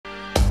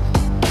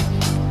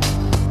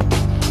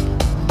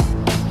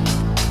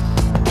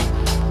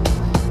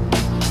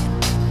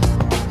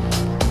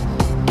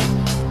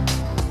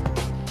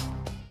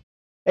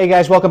Hey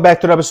guys, welcome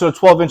back to an episode of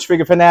 12-inch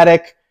Figure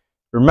Fanatic.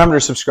 Remember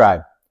to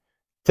subscribe.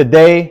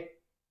 Today,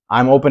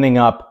 I'm opening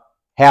up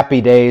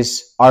Happy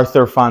Days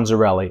Arthur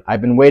Fonzarelli.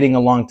 I've been waiting a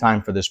long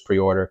time for this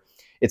pre-order.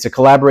 It's a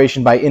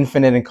collaboration by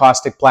Infinite and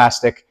Caustic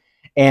Plastic.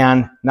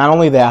 And not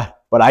only that,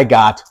 but I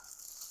got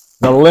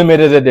the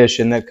limited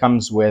edition that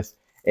comes with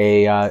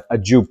a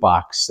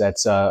jukebox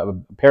that's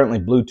apparently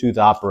Bluetooth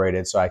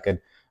operated, so I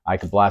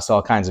could blast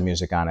all kinds of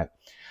music on it.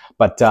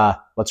 But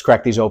let's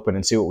crack these open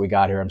and see what we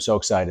got here. I'm so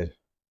excited.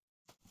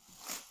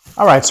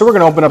 All right, so we're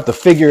going to open up the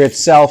figure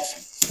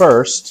itself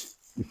first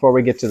before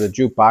we get to the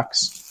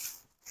jukebox.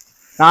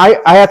 Now,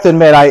 I have to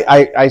admit,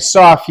 I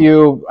saw a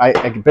few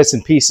bits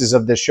and pieces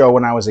of this show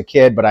when I was a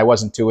kid, but I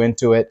wasn't too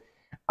into it.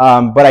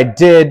 But I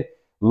did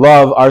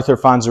love Arthur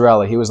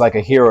Fonzarelli. He was like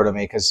a hero to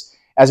me because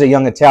as a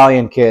young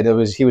Italian kid,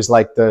 he was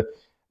like the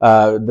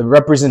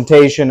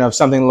representation of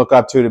something to look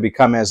up to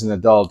become as an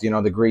adult. You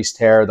know, the greased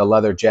hair, the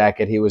leather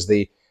jacket. He was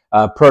the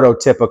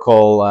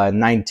prototypical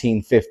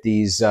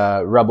 1950s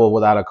rebel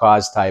without a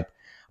cause type,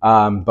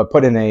 but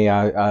put in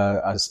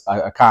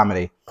a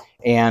comedy.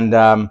 And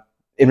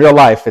in real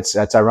life,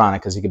 that's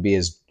ironic because he could be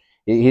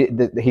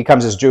he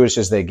comes as Jewish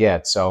as they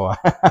get, so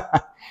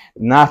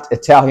not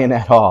Italian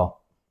at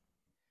all.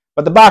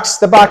 But the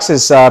box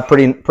is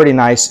pretty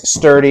nice,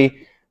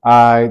 sturdy.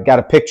 Got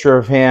a picture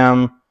of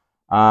him,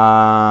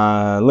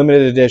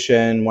 limited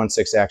edition,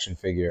 1/6 action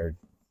figure,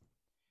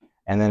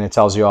 and then it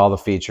tells you all the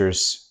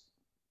features.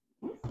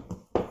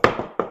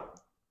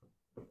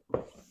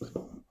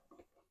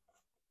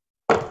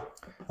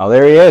 Oh,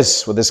 there he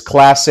is with his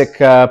classic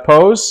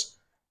pose.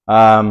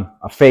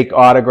 A fake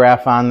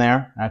autograph on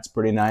there. That's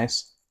pretty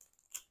nice.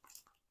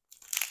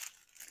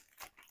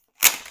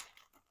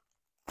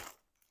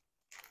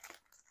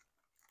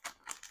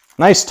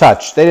 Nice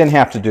touch. They didn't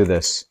have to do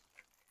this.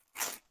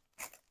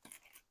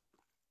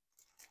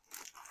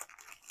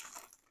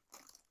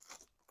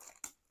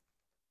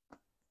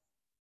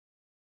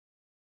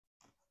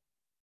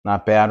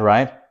 Not bad,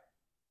 right?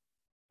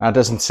 Now it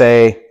doesn't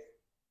say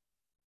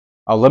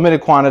a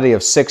limited quantity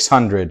of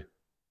 600.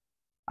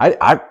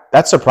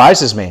 That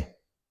surprises me.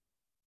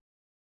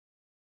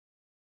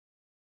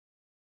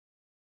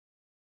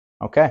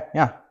 Okay,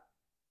 yeah.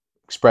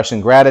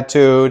 Expressing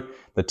gratitude,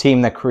 the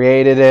team that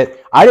created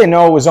it. I didn't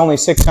know it was only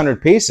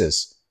 600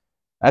 pieces.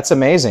 That's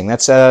amazing.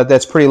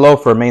 That's pretty low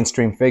for a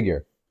mainstream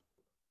figure.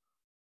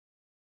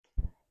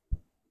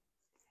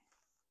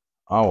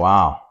 Oh,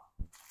 wow.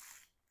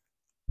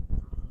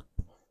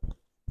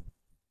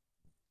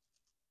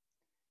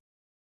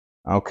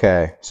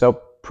 Okay, so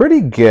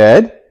pretty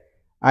good.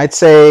 I'd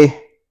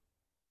say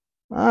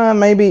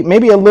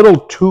maybe a little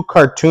too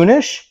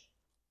cartoonish.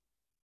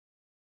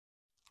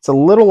 It's a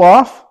little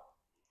off.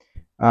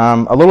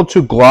 A little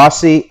too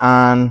glossy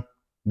on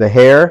the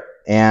hair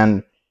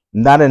and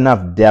not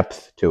enough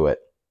depth to it.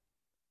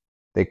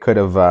 They could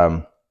have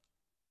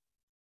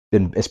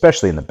been,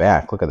 especially in the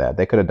back. Look at that.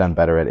 They could have done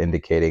better at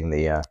indicating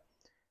the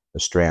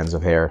strands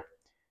of hair.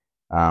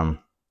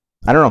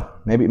 I don't know.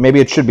 Maybe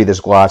it should be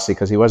this glossy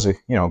because he was a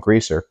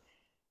greaser.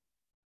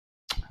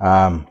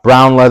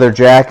 Brown leather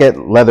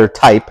jacket, leather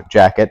type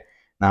jacket.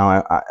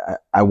 Now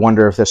I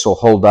wonder if this will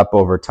hold up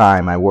over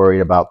time. I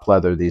worried about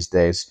pleather these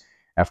days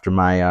after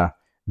my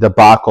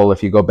debacle.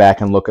 If you go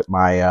back and look at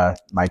my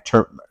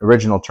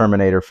original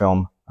Terminator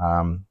film,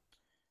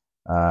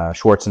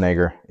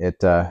 Schwarzenegger,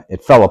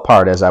 it fell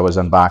apart as I was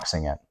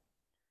unboxing it.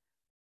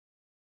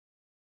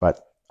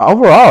 But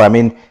overall, I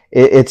mean,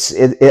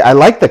 I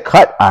like the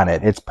cut on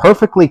it. It's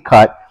perfectly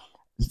cut.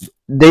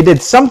 They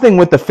did something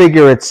with the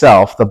figure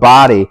itself, the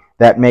body,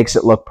 that makes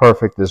it look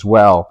perfect as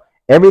well.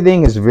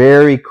 Everything is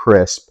very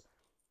crisp.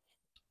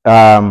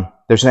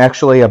 There's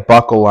actually a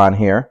buckle on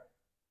here,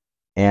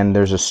 and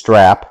there's a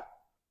strap.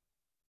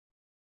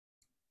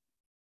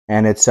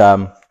 And it's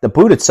the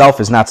boot itself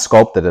is not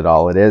sculpted at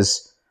all. It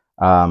is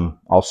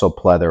also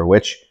pleather,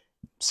 which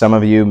some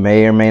of you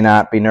may or may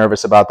not be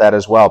nervous about that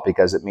as well,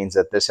 because it means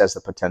that this has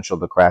the potential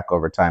to crack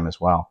over time as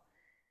well.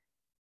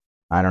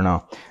 I don't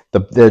know.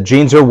 The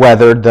jeans are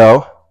weathered,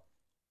 though.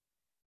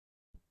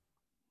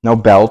 No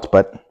belt,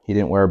 but he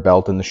didn't wear a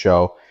belt in the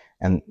show.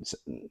 And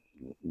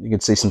you can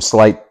see some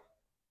slight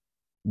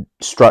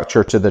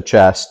structure to the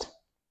chest.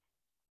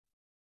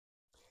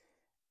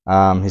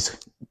 He's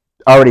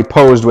already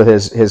posed with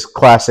his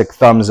classic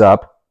thumbs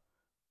up.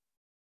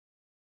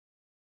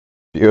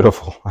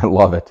 Beautiful. I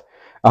love it.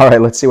 All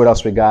right, let's see what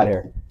else we got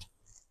here.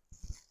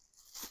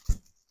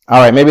 All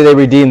right, maybe they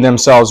redeemed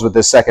themselves with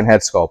this second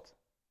head sculpt.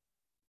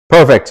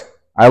 Perfect.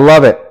 I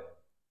love it.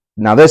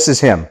 Now this is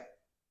him.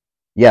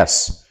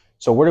 Yes.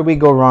 So where did we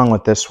go wrong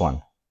with this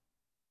one?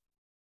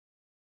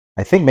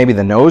 I think maybe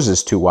the nose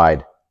is too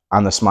wide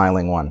on the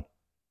smiling one.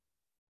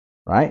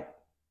 Right?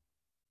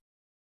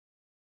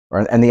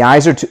 And the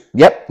eyes are too...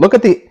 Yep, look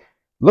at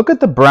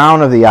the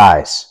brown of the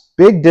eyes.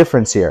 Big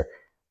difference here.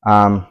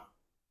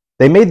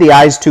 They made the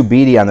eyes too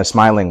beady on the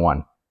smiling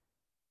one.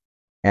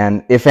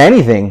 And if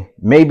anything,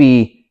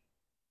 maybe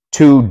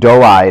too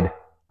doe-eyed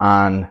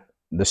on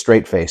the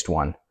straight-faced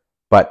one.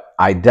 But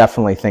I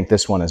definitely think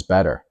this one is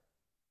better.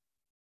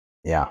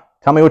 Yeah.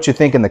 Tell me what you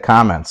think in the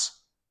comments.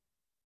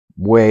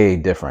 Way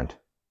different.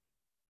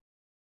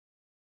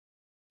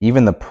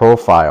 Even the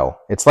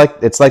profile. It's like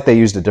they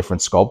used a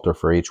different sculptor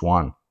for each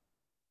one.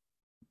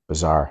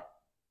 Bizarre.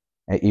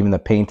 Even the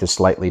paint is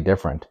slightly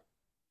different.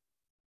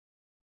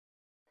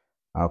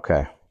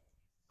 Okay.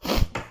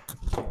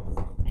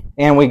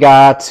 And we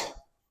got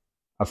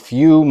a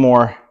few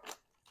more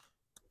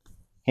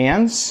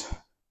hands.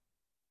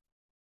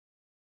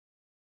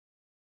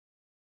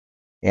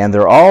 And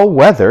they're all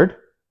weathered.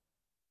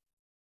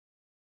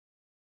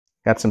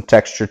 Got some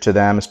texture to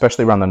them,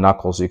 especially around the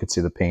knuckles. You can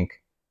see the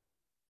pink.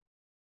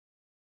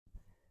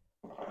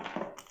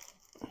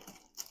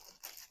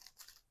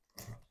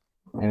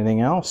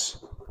 Anything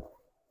else?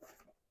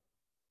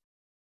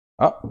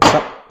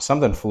 Oh,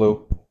 something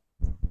flew.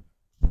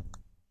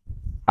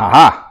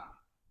 Aha!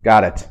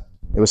 Got it.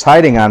 It was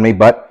hiding on me,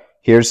 but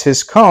here's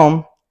his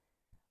comb.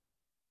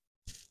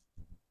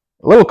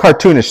 A little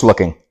cartoonish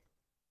looking.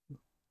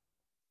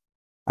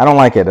 I don't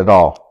like it at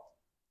all.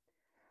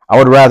 I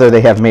would rather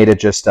they have made it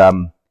just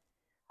a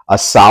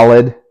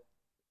solid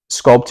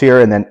sculpt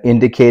here and then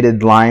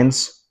indicated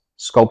lines,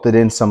 sculpted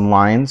in some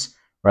lines,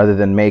 rather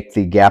than make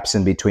the gaps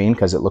in between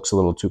because it looks a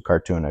little too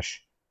cartoonish.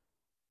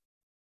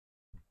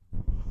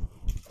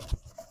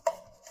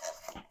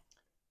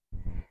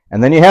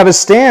 And then you have his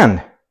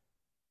stand.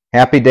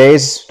 Happy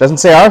Days. Doesn't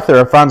say Arthur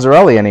or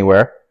Fonzarelli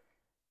anywhere.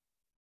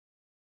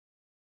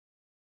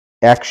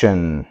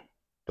 Action.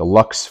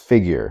 Deluxe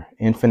figure.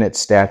 Infinite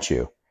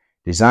statue.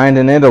 Designed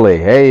in Italy.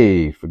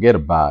 Hey, forget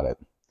about it.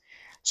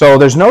 So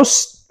there's no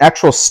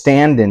actual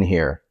stand in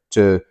here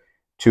to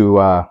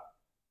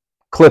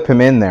clip him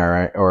in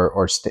there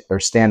or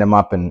stand him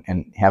up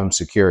and have him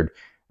secured.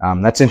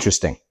 That's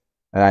interesting.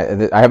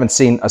 I haven't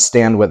seen a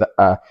stand with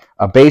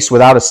a base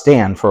without a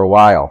stand for a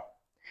while.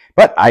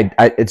 But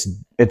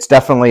it's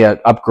definitely an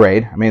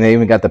upgrade. I mean, they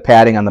even got the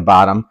padding on the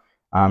bottom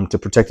to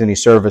protect any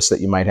surface that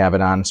you might have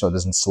it on so it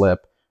doesn't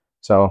slip.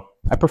 So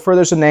I prefer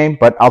there's a name,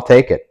 but I'll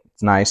take it.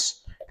 It's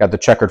nice. Got the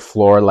checkered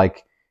floor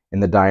like in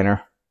the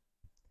diner.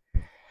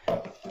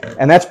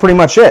 And that's pretty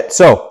much it.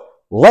 So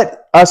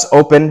let us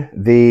open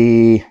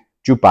the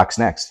jukebox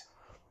next.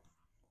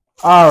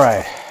 All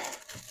right.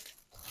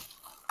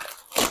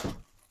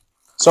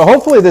 So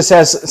hopefully this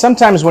has,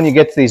 sometimes when you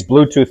get to these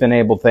Bluetooth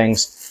enabled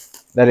things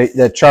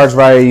that charge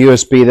via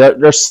USB,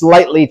 they're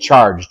slightly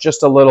charged,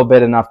 just a little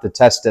bit, enough to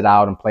test it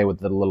out and play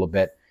with it a little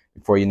bit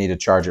before you need to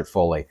charge it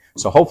fully.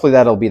 So hopefully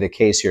that'll be the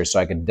case here so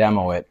I can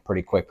demo it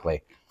pretty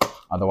quickly.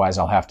 Otherwise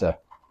I'll have to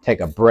take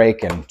a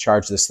break and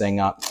charge this thing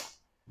up.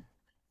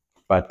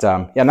 But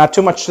yeah, not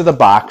too much to the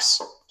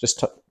box.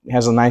 Just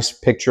has a nice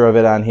picture of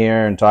it on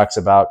here and talks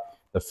about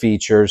the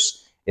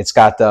features. It's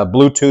got the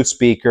Bluetooth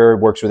speaker,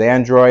 works with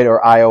Android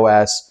or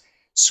iOS,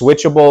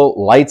 switchable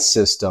light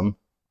system.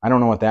 I don't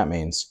know what that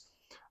means.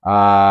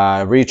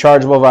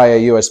 Rechargeable via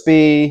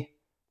USB.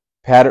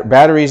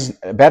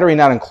 Battery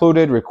not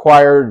included.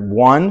 Required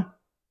 1.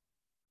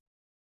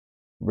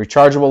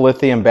 Rechargeable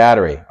lithium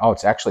battery. Oh,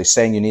 it's actually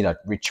saying you need a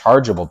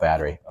rechargeable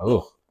battery.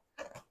 Oh,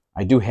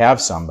 I do have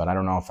some, but I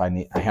don't know if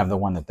I have the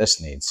one that this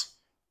needs.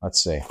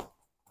 Let's see.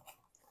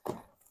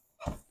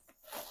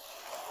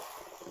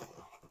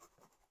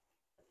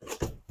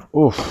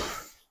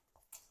 Oof.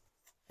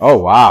 Oh,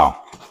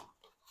 wow.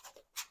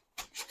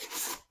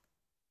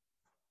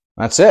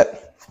 That's it.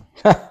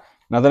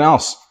 Nothing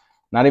else.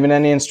 Not even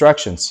any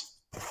instructions.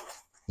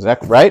 Is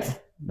that right?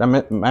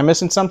 Am I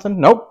missing something?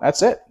 Nope,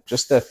 that's it.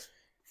 Just the...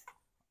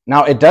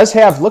 Now, it does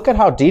have... Look at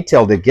how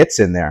detailed it gets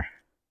in there.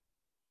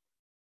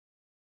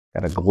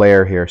 Got a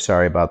glare here.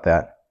 Sorry about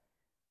that.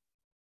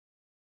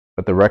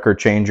 Put the record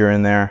changer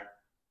in there.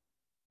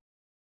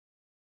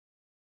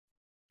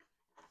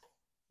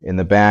 In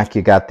the back,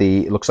 you got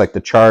the... It looks like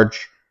the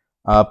charge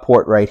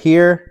port right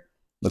here.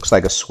 Looks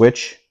like a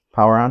switch.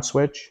 Power on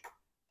switch.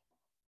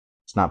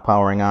 It's not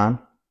powering on.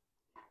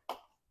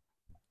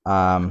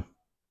 A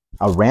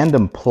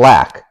random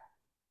plaque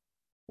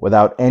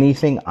without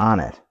anything on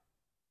it.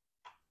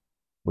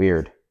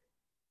 Weird.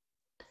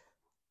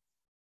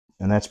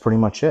 And that's pretty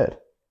much it.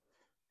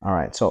 All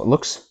right, so it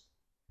looks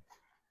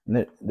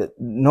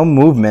no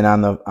movement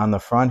on the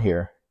front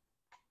here.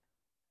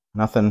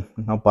 Nothing,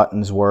 no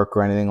buttons work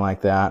or anything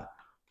like that.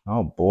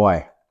 Oh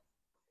boy.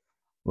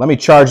 Let me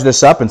charge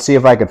this up and see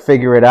if I could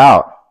figure it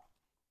out.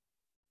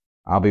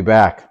 I'll be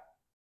back.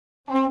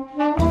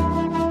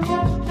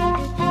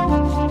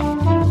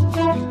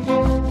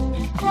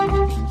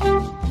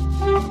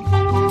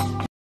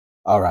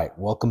 All right,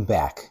 welcome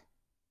back.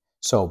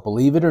 So,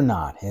 believe it or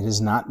not, it has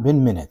not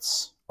been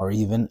minutes or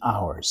even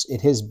hours.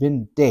 It has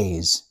been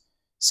days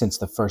since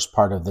the first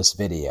part of this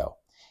video.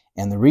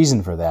 And the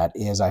reason for that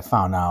is I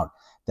found out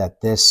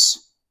that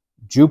this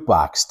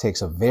jukebox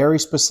takes a very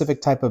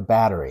specific type of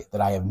battery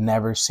that I have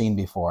never seen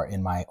before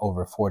in my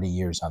over 40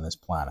 years on this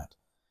planet.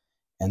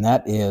 And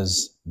that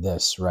is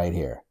this right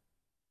here.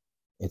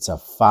 It's a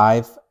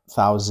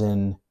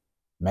 5,000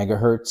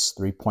 megahertz,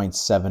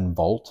 3.7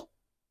 volt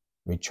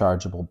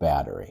rechargeable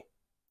battery.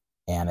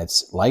 And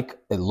it's like,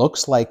 it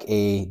looks like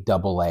a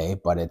AA,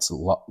 but it's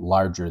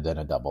larger than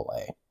a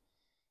AA.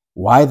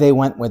 Why they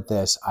went with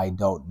this, I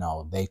don't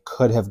know. They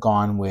could have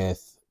gone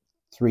with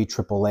 3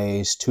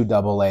 AAAs, 2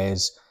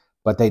 AAs,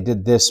 but they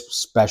did this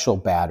special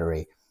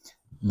battery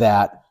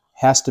that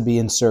has to be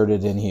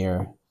inserted in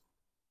here.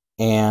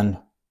 And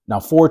now,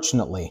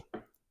 fortunately,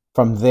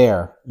 from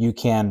there, you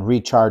can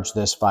recharge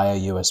this via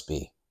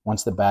USB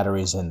once the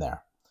battery's in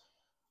there.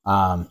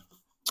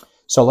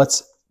 So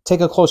let's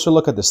take a closer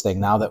look at this thing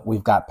now that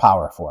we've got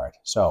power for it.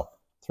 So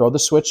throw the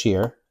switch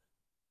here.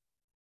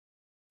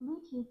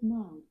 Bluetooth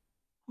mode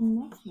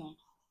connected.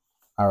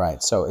 All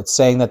right, so it's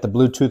saying that the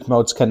Bluetooth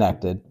mode's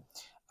connected.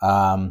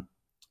 I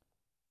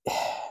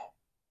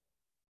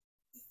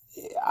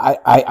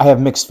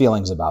have mixed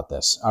feelings about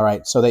this. All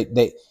right, so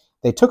they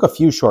took a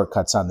few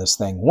shortcuts on this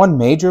thing. One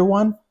major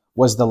one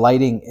was the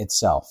lighting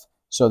itself.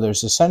 So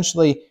there's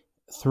essentially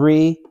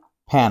 3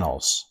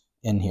 panels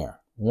in here.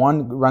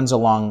 One runs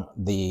along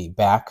the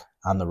back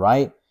on the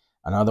right,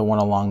 another one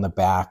along the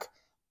back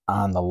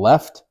on the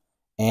left,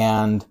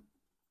 and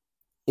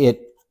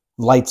it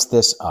lights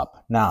this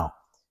up. Now,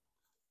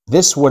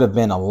 this would have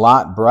been a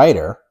lot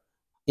brighter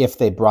if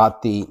they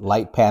brought the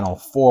light panel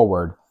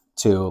forward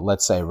to,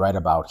 let's say, right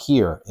about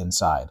here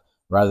inside,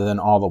 rather than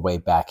all the way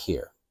back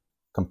here.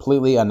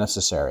 Completely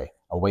unnecessary,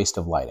 a waste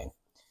of lighting.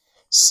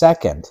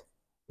 Second,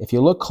 if you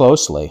look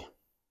closely,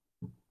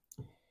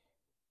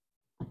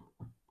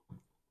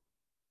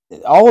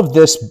 all of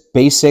this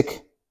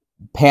basic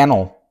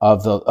panel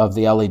of the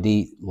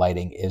LED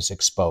lighting is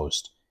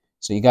exposed.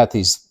 So you got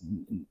these,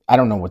 I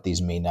don't know what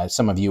these mean.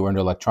 Some of you are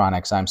into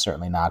electronics, I'm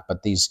certainly not,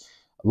 but these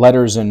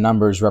letters and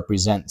numbers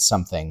represent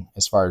something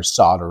as far as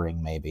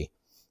soldering maybe.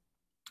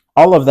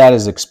 All of that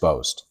is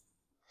exposed.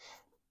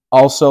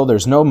 Also,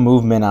 there's no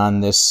movement on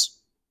this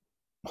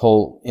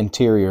whole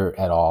interior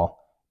at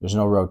all. There's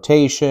no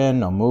rotation,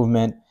 no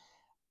movement.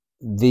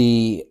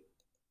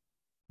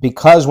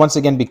 Because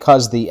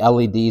the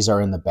LEDs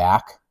are in the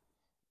back,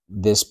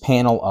 this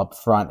panel up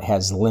front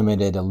has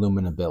limited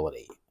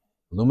illuminability.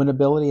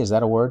 Illuminability, is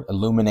that a word?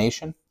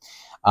 Illumination.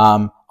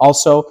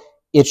 Also,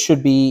 this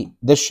should be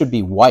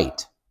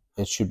white.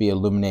 It should be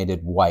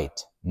illuminated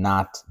white,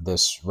 not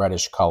this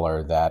reddish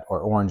color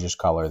or orangish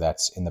color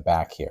that's in the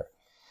back here.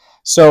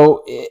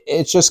 So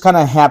it's just kind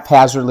of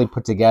haphazardly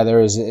put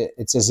together.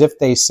 It's as if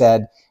they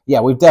said, yeah,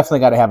 we've definitely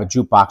got to have a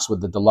jukebox with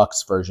the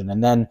deluxe version.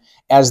 And then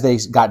as they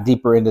got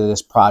deeper into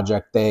this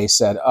project, they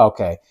said,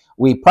 okay,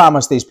 we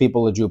promised these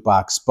people a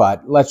jukebox,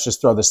 but let's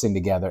just throw this thing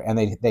together.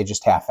 And they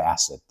just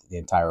half-ass it the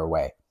entire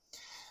way.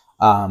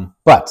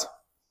 But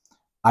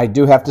I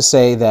do have to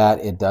say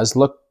that it does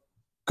look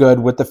good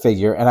with the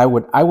figure, and I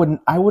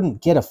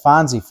wouldn't get a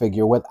Fonzie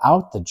figure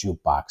without the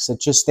jukebox.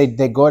 It just they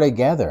go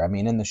together. I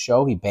mean, in the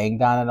show, he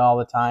banged on it all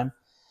the time,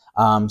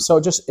 so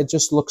it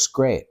just looks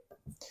great.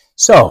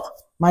 So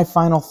my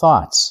final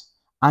thoughts: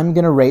 I'm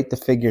going to rate the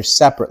figure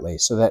separately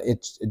so that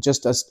it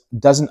just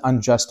doesn't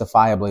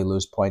unjustifiably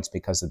lose points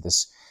because of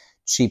this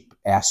cheap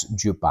ass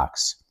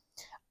jukebox.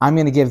 I'm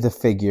going to give the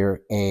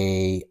figure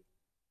a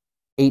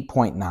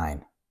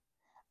 8.9.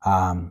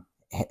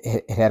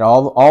 It had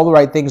all the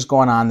right things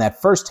going on.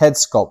 That first head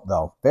sculpt,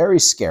 though, very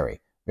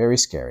scary, very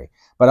scary.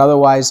 But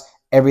otherwise,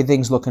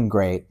 everything's looking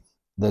great.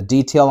 The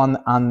detail on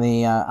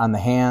the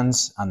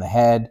hands, on the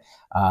head,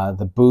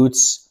 the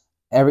boots,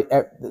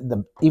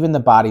 even the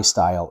body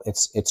style,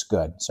 it's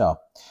good. So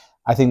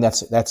I think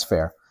that's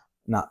fair.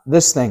 Now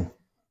this thing,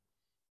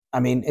 I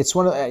mean, it's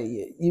one of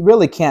you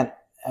really can't.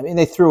 I mean,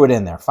 they threw it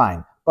in there,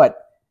 fine, but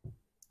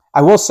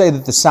I will say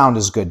that the sound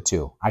is good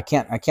too. I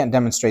can't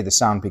demonstrate the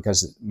sound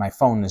because my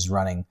phone is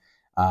running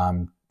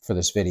for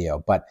this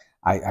video, but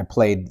I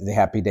played the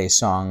Happy Day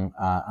song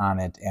on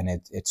it, and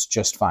it's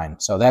just fine.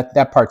 So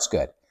that part's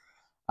good.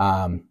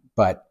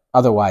 But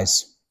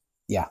otherwise,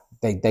 yeah,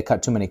 they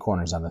cut too many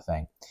corners on the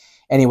thing.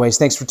 Anyways,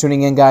 thanks for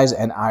tuning in, guys,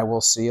 and I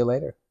will see you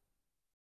later.